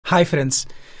Hi friends.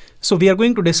 So we are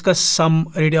going to discuss some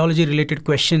radiology related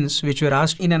questions which were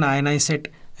asked in an INI CET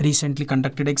recently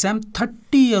conducted exam.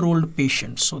 30-year-old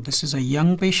patient. So this is a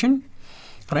young patient,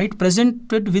 right?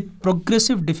 Presented with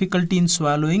progressive difficulty in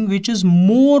swallowing, which is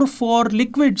more for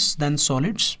liquids than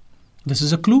solids. This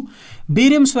is a clue.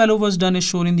 Barium swallow was done as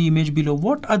shown in the image below.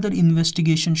 What other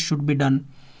investigations should be done,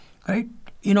 right?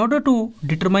 In order to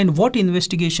determine what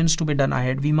investigations to be done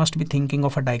ahead, we must be thinking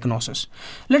of a diagnosis.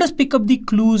 Let us pick up the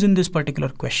clues in this particular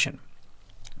question.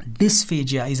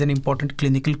 Dysphagia is an important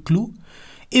clinical clue.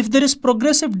 If there is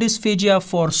progressive dysphagia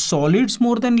for solids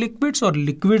more than liquids or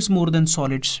liquids more than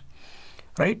solids,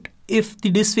 right? If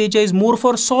the dysphagia is more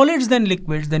for solids than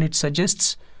liquids, then it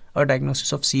suggests a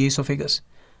diagnosis of CA esophagus,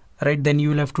 right? Then you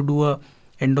will have to do a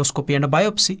endoscopy and a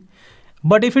biopsy.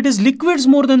 But if it is liquids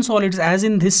more than solids, as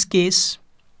in this case,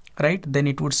 right, then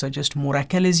it would suggest more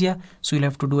Achillasia. So you'll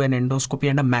have to do an endoscopy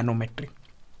and a manometry,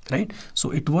 right?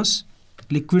 So it was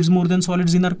liquids more than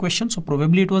solids in our question. So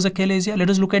probably it was Achillasia. Let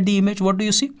us look at the image. What do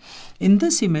you see? In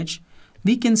this image,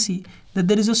 we can see that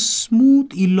there is a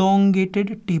smooth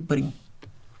elongated tapering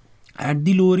at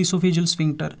the lower esophageal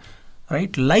sphincter,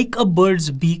 right? Like a bird's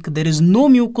beak, there is no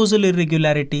mucosal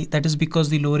irregularity. That is because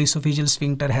the lower esophageal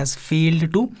sphincter has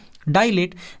failed to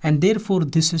dilate, and therefore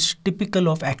this is typical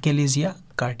of Achillasia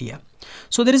Cardia.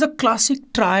 So there is a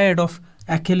classic triad of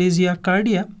Achillasia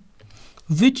Cardia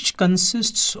which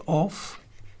consists of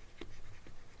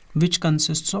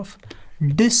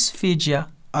dysphagia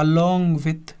along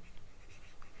with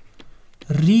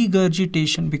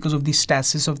regurgitation because of the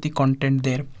stasis of the content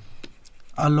there,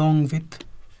 along with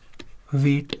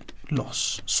weight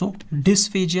loss. So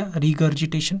dysphagia,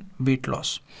 regurgitation, weight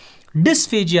loss.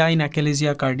 Dysphagia in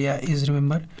Achillasia Cardia is,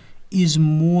 remember, is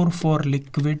more for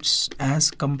liquids as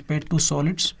compared to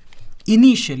solids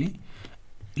initially.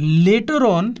 Later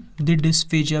on, the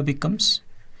dysphagia becomes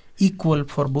equal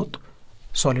for both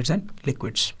solids and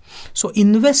liquids. So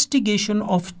investigation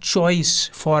of choice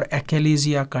for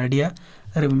Achillasia Cardia,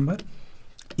 remember,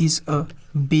 is a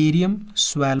barium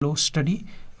swallow study,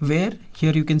 where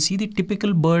here you can see the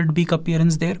typical bird beak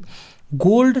appearance there.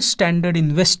 Gold standard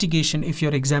investigation, if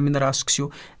your examiner asks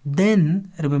you, then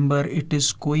remember it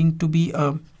is going to be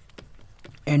a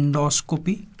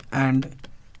endoscopy and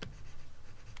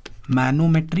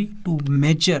manometry to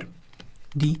measure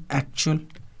the actual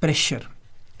pressure,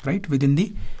 right, within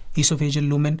the esophageal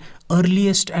lumen.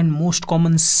 Earliest and most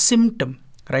common symptom,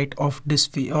 right, of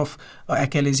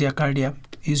Achillasia Cardia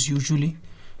is usually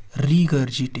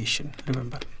regurgitation,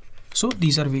 remember. So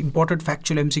these are important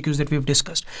factual MCQs that we have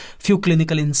discussed. Few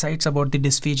clinical insights about the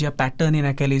dysphagia pattern in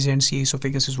Achillasia and CA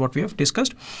esophagus is what we have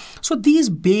discussed. So these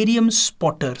barium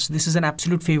spotters, this is an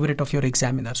absolute favorite of your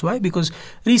examiners. Why? Because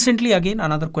recently again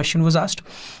another question was asked,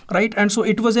 right? And so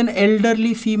it was an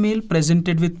elderly female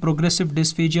presented with progressive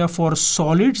dysphagia for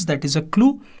solids. That is a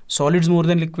clue. Solids more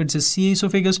than liquids is CA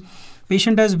esophagus.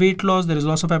 Patient has weight loss, there is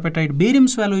loss of appetite. Barium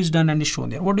swallow is done and is shown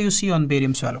there. What do you see on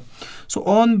barium swallow? So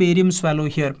on barium swallow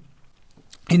here,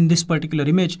 in this particular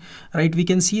image, right, we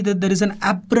can see that there is an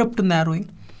abrupt narrowing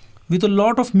with a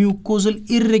lot of mucosal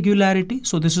irregularity.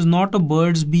 So this is not a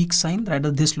bird's beak sign,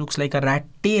 rather this looks like a rat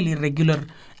tail, irregular,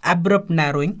 abrupt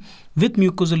narrowing with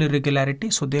mucosal irregularity.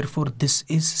 So therefore this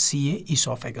is CA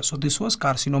esophagus. So this was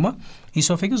carcinoma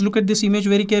esophagus. Look at this image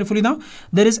very carefully now.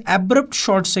 There is abrupt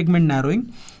short segment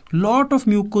narrowing, lot of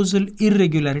mucosal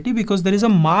irregularity because there is a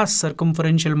mass,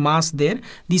 circumferential mass there.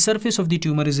 The surface of the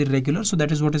tumor is irregular. So that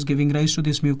is what is giving rise to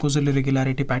this mucosal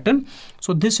irregularity pattern.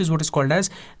 So this is what is called as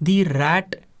the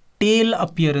rat tail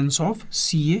appearance of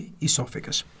CA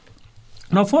esophagus.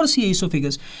 Now for CA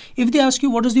esophagus, if they ask you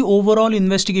what is the overall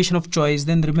investigation of choice,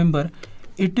 then remember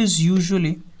it is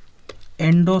usually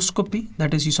endoscopy,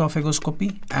 that is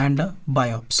esophagoscopy, and a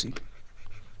biopsy.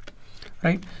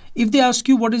 Right? If they ask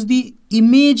you what is the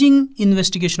imaging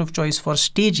investigation of choice for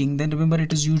staging, then remember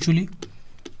it is usually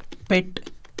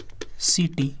PET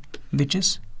CT which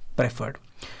is preferred.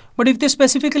 But if they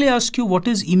specifically ask you what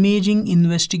is imaging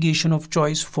investigation of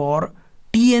choice for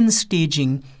TN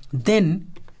staging,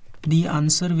 then the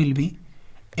answer will be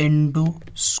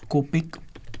endoscopic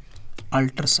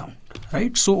ultrasound,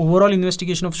 right? So overall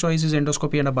investigation of choice is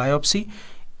endoscopy and a biopsy.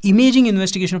 Imaging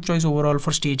investigation of choice overall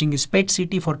for staging is PET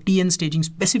CT. For TN staging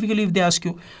specifically, if they ask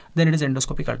you, then it is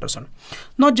endoscopic ultrasound.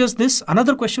 Not just this,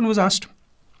 another question was asked,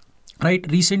 right,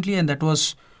 recently, and that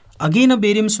was again a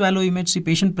barium swallow image. The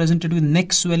patient presented with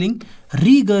neck swelling,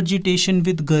 regurgitation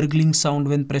with gurgling sound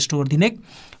when pressed over the neck.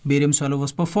 Barium swallow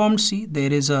was performed. See,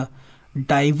 there is a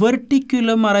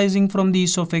diverticulum arising from the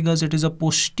esophagus. It is a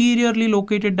posteriorly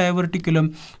located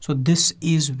diverticulum. So this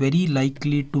is very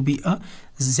likely to be a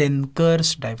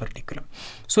Zenker's diverticulum.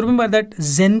 So remember that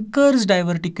Zenker's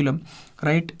diverticulum,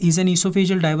 right, is an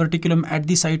esophageal diverticulum at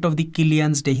the site of the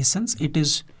Killian's dehiscence. It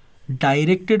is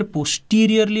directed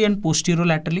posteriorly and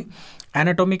posterolaterally.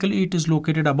 Anatomically, it is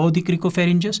located above the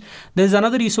cricopharyngeus. There is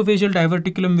another esophageal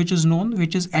diverticulum which is known,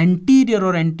 which is anterior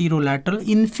or anterolateral,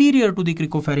 inferior to the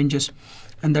cricopharyngeus,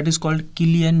 and that is called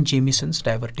Killian-Jamison's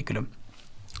diverticulum.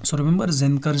 So remember,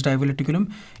 Zenker's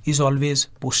diverticulum is always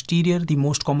posterior. The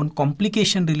most common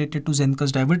complication related to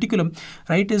Zenker's diverticulum,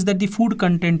 right, is that the food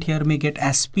content here may get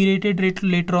aspirated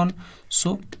later on.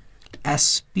 So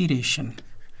aspiration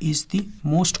is the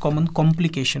most common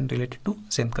complication related to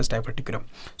Zenker's diverticulum.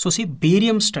 So see,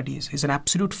 barium studies is an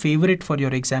absolute favorite for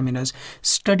your examiners.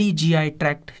 Study GI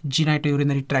tract,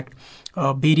 genitourinary tract,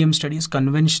 barium studies,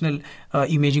 conventional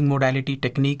imaging modality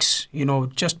techniques. You know,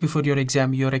 just before your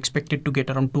exam, you're expected to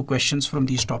get around 2 questions from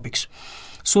these topics.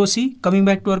 So see, coming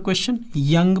back to our question,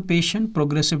 young patient,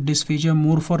 progressive dysphagia,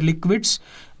 more for liquids.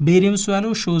 Barium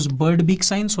swallow shows bird beak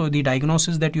sign. So the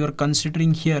diagnosis that you are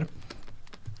considering here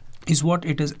is what?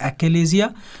 It is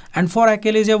Achillasia. And for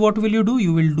Achillasia, what will you do?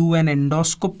 You will do an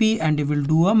endoscopy and you will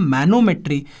do a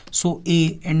manometry. So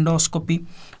A, endoscopy,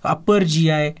 upper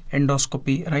GI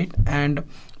endoscopy, right? And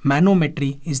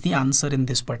manometry is the answer in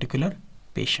this particular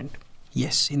patient.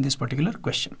 Yes, in this particular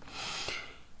question.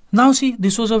 Now see,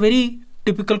 this was a very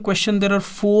typical question. There are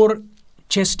 4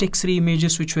 chest X-ray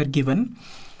images which were given.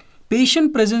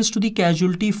 Patient presents to the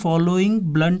casualty following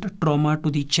blunt trauma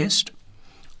to the chest.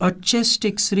 A chest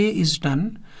X-ray is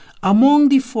done. Among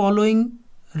the following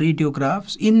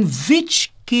radiographs, in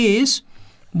which case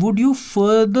would you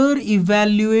further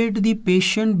evaluate the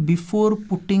patient before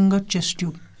putting a chest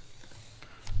tube?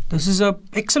 This is an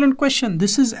excellent question.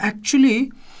 This is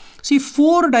actually, see,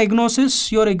 4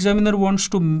 diagnoses your examiner wants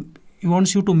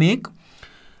you to make.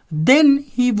 Then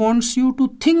he wants you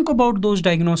to think about those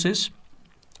diagnoses.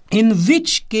 In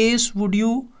which case would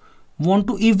you want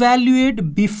to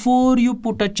evaluate before you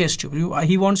put a chest tube?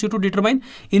 He wants you to determine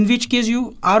in which case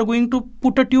you are going to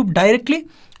put a tube directly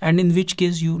and in which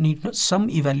case you need some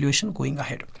evaluation going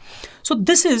ahead. So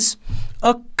this is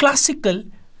a classical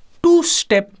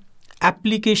 2-step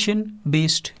application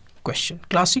based question.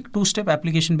 Classic 2-step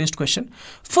application based question.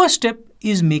 First step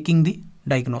is making the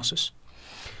diagnosis.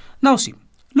 Now see,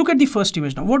 look at the first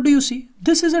image. Now what do you see?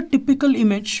 This is a typical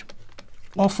image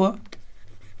of a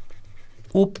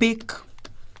opaque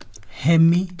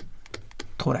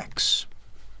hemithorax.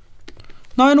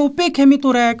 Now an opaque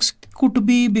hemithorax could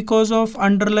be because of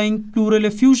underlying pleural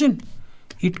effusion.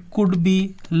 It could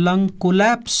be lung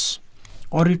collapse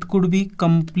or it could be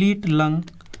complete lung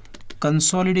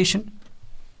consolidation.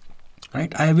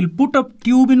 Right? I will put a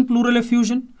tube in pleural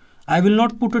effusion. I will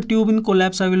not put a tube in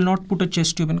collapse. I will not put a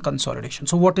chest tube in consolidation.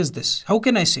 So what is this? How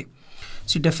can I say?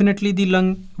 See, definitely the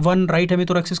lung, one right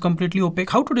hemithorax is completely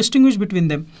opaque. How to distinguish between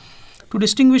them? To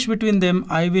distinguish between them,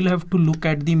 I will have to look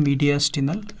at the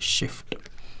mediastinal shift.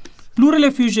 Pleural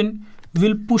effusion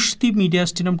will push the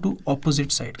mediastinum to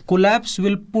opposite side. Collapse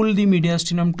will pull the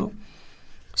mediastinum to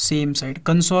same side.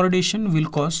 Consolidation will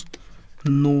cause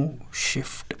no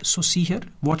shift. So see here,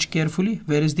 watch carefully.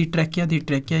 Where is the trachea? The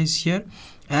trachea is here.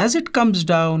 As it comes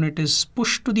down, it is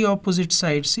pushed to the opposite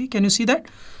side. See, can you see that?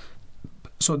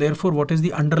 So therefore, what is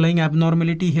the underlying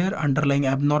abnormality here? Underlying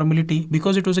abnormality,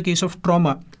 because it was a case of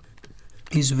trauma,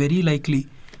 is very likely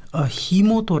a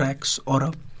hemothorax or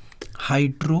a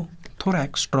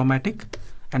hydrothorax traumatic,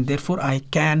 and therefore I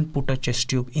can put a chest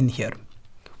tube in here.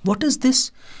 What is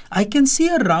this? I can see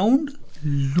a round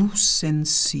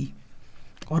lucency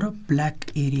or a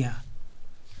black area.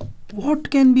 What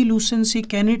can be lucency?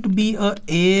 Can it be a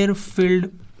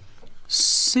air-filled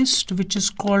cyst which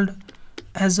is called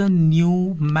as a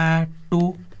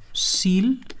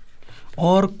pneumatocoel,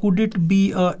 or could it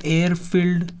be a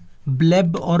air-filled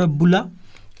bleb or a bulla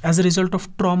as a result of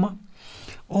trauma,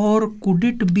 or could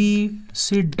it be,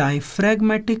 say,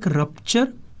 diaphragmatic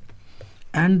rupture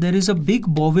and there is a big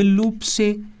bowel loop,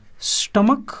 say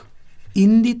stomach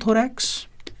in the thorax?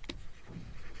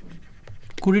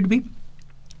 Could it be?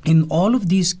 In all of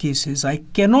these cases, I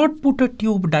cannot put a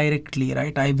tube directly,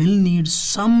 right? I will need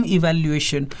some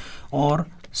evaluation or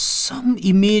some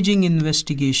imaging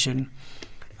investigation,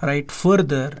 right,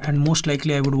 further, and most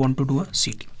likely I would want to do a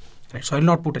CT, right? So I will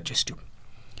not put a chest tube.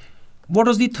 What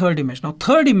was the third image? Now,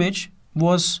 third image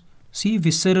was, see,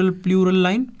 visceral pleural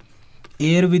line,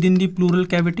 air within the pleural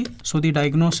cavity. So the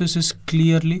diagnosis is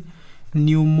clearly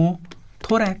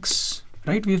pneumothorax,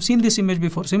 right? We have seen this image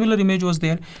before. Similar image was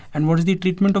there. And what is the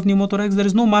treatment of pneumothorax? There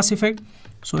is no mass effect.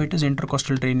 So it is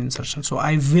intercostal drain insertion. So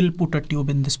I will put a tube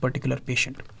in this particular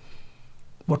patient.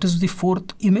 What is the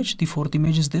fourth image? The fourth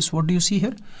image is this. What do you see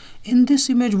here? In this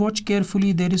image, watch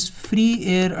carefully. There is free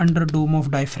air under dome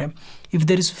of diaphragm. If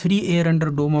there is free air under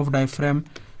dome of diaphragm,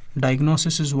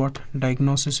 diagnosis is what?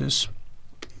 Diagnosis is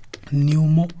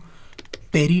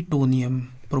pneumoperitoneum,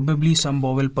 probably some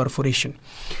bowel perforation.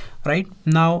 Right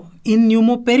now, in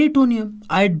pneumoperitoneum,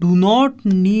 I do not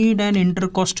need an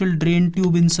intercostal drain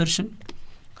tube insertion.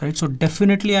 Right, so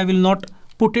definitely I will not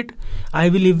put it. I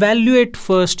will evaluate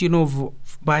first,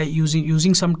 by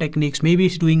using some techniques, maybe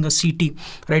doing a CT,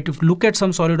 right? If look at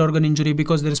some solid organ injury,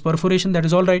 because there is perforation, that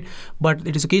is all right, but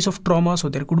it is a case of trauma, so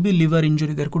there could be liver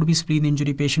injury, there could be spleen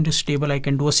injury. Patient is stable, I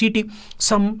can do a CT.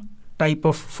 Some type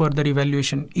of further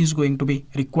evaluation is going to be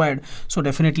required. So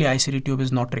definitely ICD tube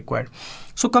is not required.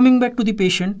 So coming back to the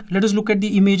patient, let us look at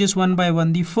the images one by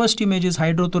one. The first image is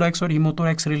hydrothorax or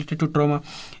hemothorax related to trauma.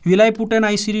 Will I put an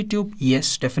ICD tube?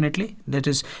 Yes, definitely. That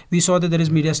is, we saw that there is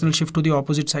mediastinal shift to the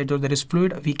opposite side, or there is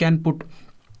fluid. We can put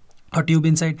a tube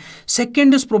inside.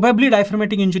 Second is probably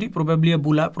diaphragmatic injury, probably a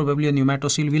bulla, probably a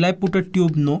pneumatocele. Will I put a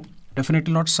tube? No.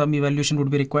 Definitely not. Some evaluation would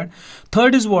be required.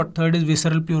 Third is what? Third is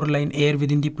visceral pleural line, air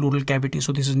within the pleural cavity.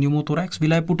 So this is pneumothorax.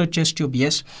 Will I put a chest tube?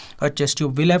 Yes. A chest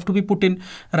tube will have to be put in,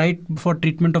 right, for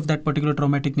treatment of that particular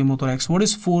traumatic pneumothorax. What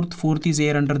is fourth? Fourth is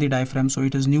air under the diaphragm. So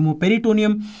it is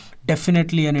pneumoperitoneum.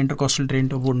 Definitely an intercostal drain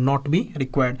tube would not be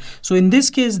required. So in this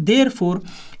case, therefore,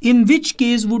 in which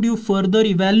case would you further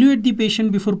evaluate the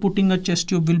patient before putting a chest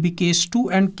tube? Will be case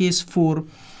 2 and case 4.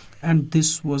 And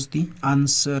this was the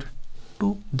answer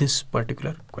to this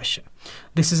particular question.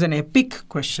 This is an epic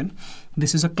question.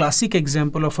 This is a classic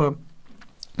example of a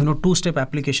two-step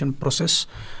application process,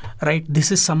 right?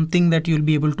 This is something that you'll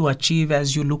be able to achieve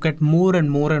as you look at more and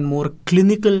more and more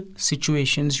clinical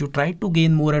situations. You try to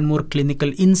gain more and more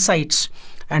clinical insights,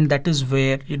 and that is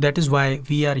why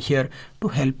we are here to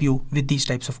help you with these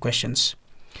types of questions.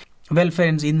 Well,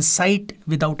 friends, insight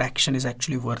without action is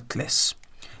actually worthless.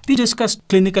 We discussed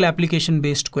clinical application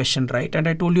based question, right? And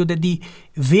I told you that the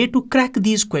way to crack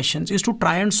these questions is to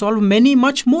try and solve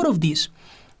much more of these,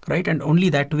 right? And only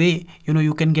that way,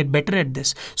 you can get better at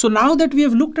this. So now that we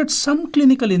have looked at some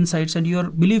clinical insights, and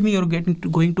believe me, you're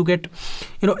going to get,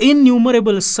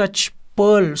 innumerable such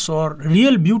pearls or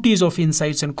real beauties of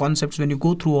insights and concepts when you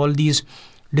go through all these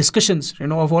discussions,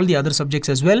 of all the other subjects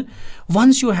as well.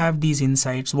 Once you have these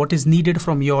insights, what is needed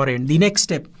from your end, the next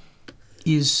step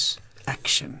is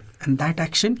action. And that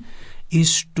action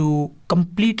is to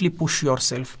completely push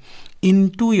yourself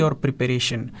into your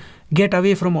preparation. Get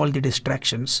away from all the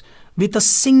distractions with a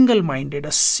single-minded,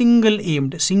 a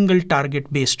single-aimed, single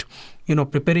target-based,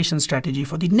 preparation strategy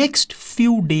for the next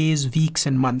few days, weeks,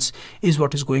 and months is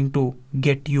what is going to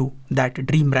get you that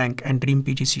dream rank and dream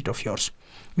PG seat of yours.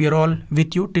 We are all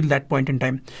with you till that point in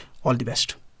time. All the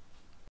best.